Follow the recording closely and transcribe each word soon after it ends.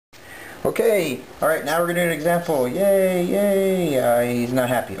Okay, alright, now we're going to do an example. Yay, yay, he's not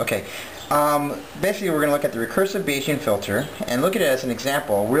happy. Okay, basically we're going to look at the recursive Bayesian filter and look at it as an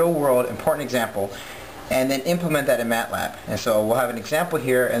example, a real world important example, and then implement that in MATLAB. And so we'll have an example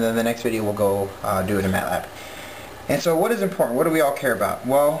here, and then the next video we'll go do it in MATLAB. And so what is important? What do we all care about?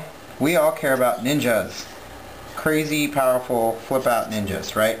 Well, we all care about ninjas. Crazy, powerful, flip out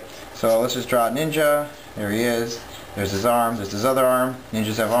ninjas, right? So let's just draw a ninja. There he is. There's his arm. There's his other arm.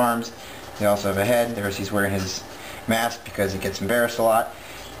 Ninjas have arms. They also have a head. There's he's wearing his mask because he gets embarrassed a lot.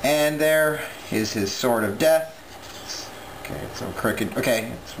 And there is his sword of death. Okay, it's so crooked.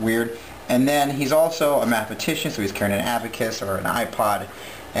 Okay, it's weird. And then he's also a mathematician, so he's carrying an abacus or an iPod.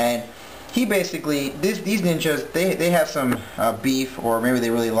 And he basically, these ninjas, they have some beef, or maybe they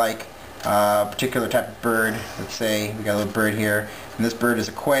really like a particular type of bird. Let's say we got a little bird here, and this bird is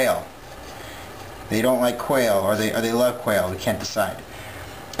a quail. They don't like quail, or they love quail. We can't decide.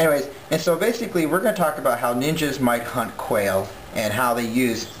 Anyways, and so basically we're going to talk about how ninjas might hunt quail and how they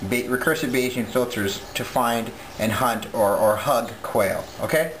use recursive Bayesian filters to find and hunt or hug quail.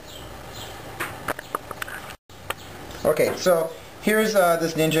 Okay? Okay, so here's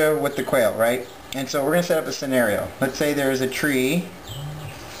this ninja with the quail, right? And so we're going to set up a scenario. Let's say there's a tree.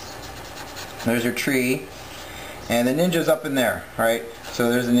 There's your tree. And the ninja's up in there, right?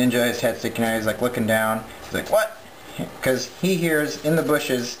 So there's a ninja, his head sticking out, he's like looking down. He's like, what? Because he hears in the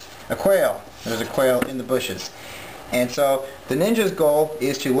bushes a quail. There's a quail in the bushes. And so the ninja's goal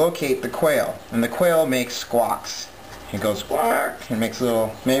is to locate the quail. And the quail makes squawks. He goes squawk and makes a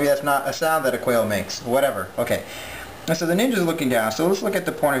little, maybe that's not a sound that a quail makes. Whatever. Okay. And so the ninja's looking down. So let's look at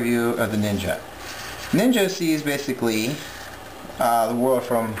the point of view of the ninja. Ninja sees basically the world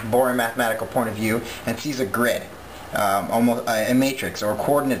from a boring mathematical point of view and sees a grid. Almost a matrix or a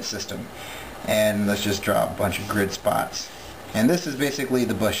coordinate system. And let's just draw a bunch of grid spots. And this is basically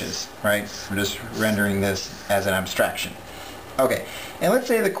the bushes, right? We're just rendering this as an abstraction. Okay, and let's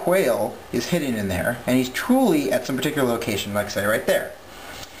say the quail is hidden in there, and he's truly at some particular location, like say right there.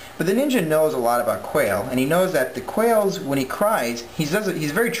 But the ninja knows a lot about quail, and he knows that the quails, when he cries, he's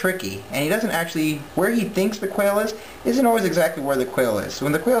very tricky, and he doesn't actually, where he thinks the quail is, isn't always exactly where the quail is. So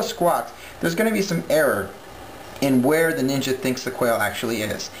when the quail squawks, there's going to be some error in where the ninja thinks the quail actually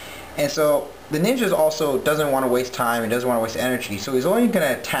is. And so the ninja also doesn't want to waste time and doesn't want to waste energy, so he's only going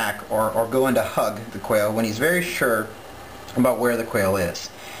to attack or go in to hug the quail when he's very sure about where the quail is.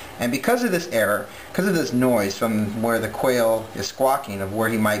 And because of this error, because of this noise from where the quail is squawking of where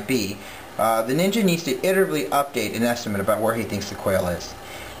he might be, the ninja needs to iteratively update an estimate about where he thinks the quail is.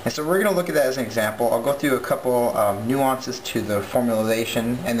 And so we're going to look at that as an example. I'll go through a couple nuances to the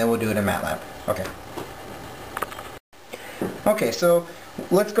formalization, and then we'll do it in MATLAB. Okay. Okay, so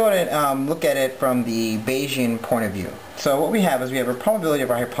let's go and look at it from the Bayesian point of view. So what we have is we have a probability of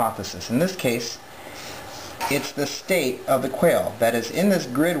our hypothesis. In this case, it's the state of the quail that is in this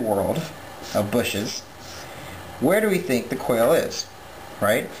grid world of bushes. Where do we think the quail is?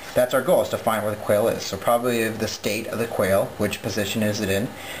 Right? That's our goal, is to find where the quail is. So probability of the state of the quail, which position is it in,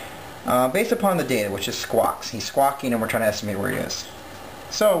 based upon the data, which is squawks. He's squawking and we're trying to estimate where he is.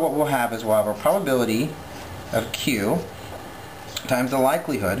 So what we'll have is we'll have a probability of Q times the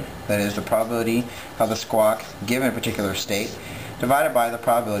likelihood, that is the probability of the squawk given a particular state, divided by the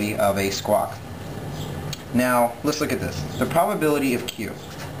probability of a squawk. Now, let's look at this. The probability of Q.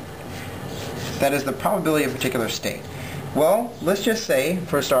 That is the probability of a particular state. Well, let's just say,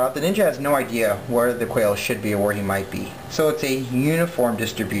 for a start out, the ninja has no idea where the quail should be or where he might be. So it's a uniform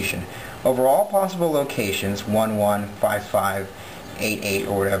distribution. Over all possible locations, 1, 1, 5, 5, 8, 8,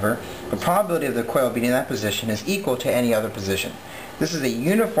 or whatever, the probability of the quail being in that position is equal to any other position. This is a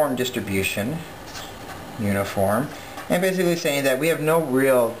uniform distribution, uniform, and basically saying that we have no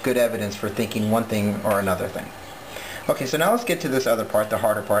real good evidence for thinking one thing or another thing. Okay, so now let's get to this other part, the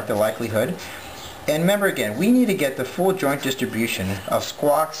harder part, the likelihood. And remember again, we need to get the full joint distribution of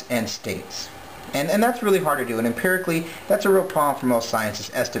squawks and states. And that's really hard to do, and empirically, that's a real problem for most scientists,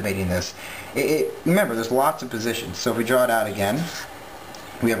 estimating this. Remember, there's lots of positions, so if we draw it out again,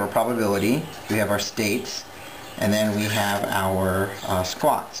 we have our probability, we have our states, and then we have our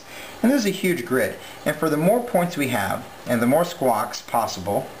squawks. And this is a huge grid. And for the more points we have, and the more squawks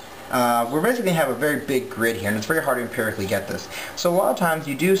possible, we're basically going to have a very big grid here, and it's very hard to empirically get this. So a lot of times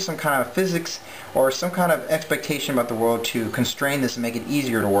you do some kind of physics or some kind of expectation about the world to constrain this and make it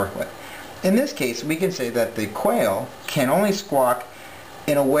easier to work with. In this case, we can say that the quail can only squawk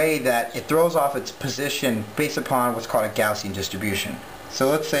in a way that it throws off its position based upon what's called a Gaussian distribution. So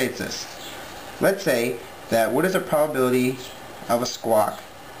let's say it's this. Let's say that what is the probability of a squawk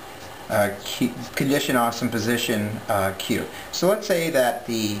condition on some position Q. So let's say that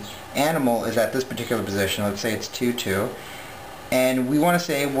the animal is at this particular position, let's say it's 2, 2, and we want to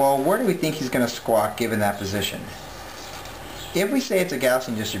say, well, where do we think he's going to squawk given that position? If we say it's a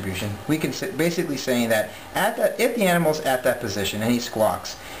Gaussian distribution, we can basically saying that if the animal's at that position and he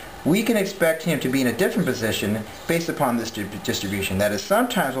squawks, we can expect him to be in a different position based upon this distribution. That is,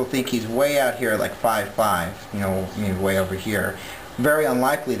 sometimes we'll think he's way out here like 5, 5, you know, maybe way over here. Very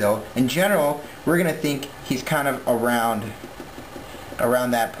unlikely though. In general, we're going to think he's kind of around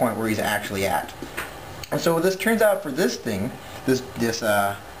that point where he's actually at. And so this turns out for this thing, this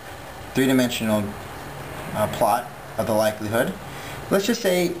three-dimensional plot of the likelihood, let's just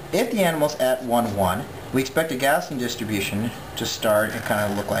say if the animal's at 1, 1, we expect a Gaussian distribution to start and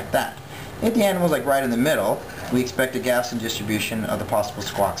kind of look like that. If the animal's like right in the middle, we expect a Gaussian distribution of the possible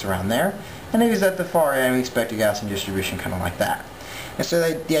squawks around there. And if he's at the far end, we expect a Gaussian distribution kind of like that. And so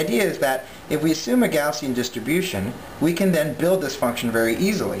the idea is that if we assume a Gaussian distribution, we can then build this function very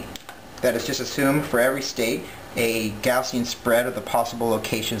easily. That is, just assume for every state a Gaussian spread of the possible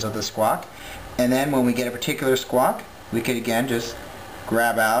locations of the squawk. And then when we get a particular squawk, we could again just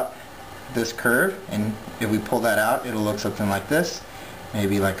grab out this curve, and if we pull that out, it'll look something like this.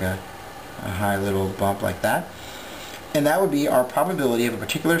 Maybe like a high little bump like that. And that would be our probability of a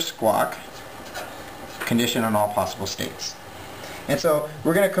particular squawk conditioned on all possible states. And so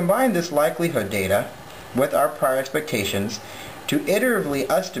we're going to combine this likelihood data with our prior expectations to iteratively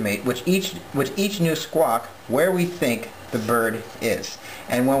estimate with each new squawk where we think the bird is.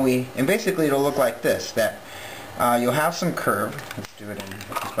 And basically it'll look like this, that you'll have some curve. Let's do it in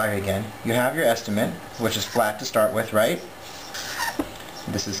this back again. You have your estimate, which is flat to start with, right?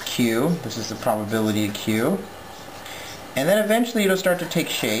 This is Q. This is the probability of Q. And then eventually it'll start to take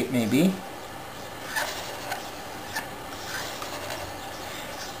shape, maybe.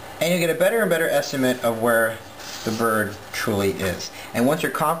 And you get a better and better estimate of where the bird truly is. And once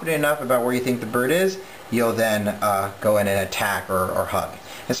you're confident enough about where you think the bird is, you'll then go in and attack or hug.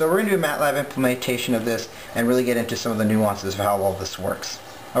 And so we're going to do a MATLAB implementation of this and really get into some of the nuances of how all this works.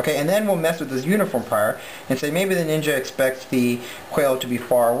 Okay, and then we'll mess with this uniform prior and say maybe the ninja expects the quail to be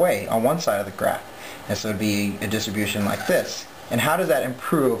far away on one side of the graph. And so it would be a distribution like this. And how does that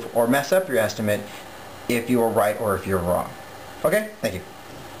improve or mess up your estimate if you're right or if you're wrong? Okay, thank you.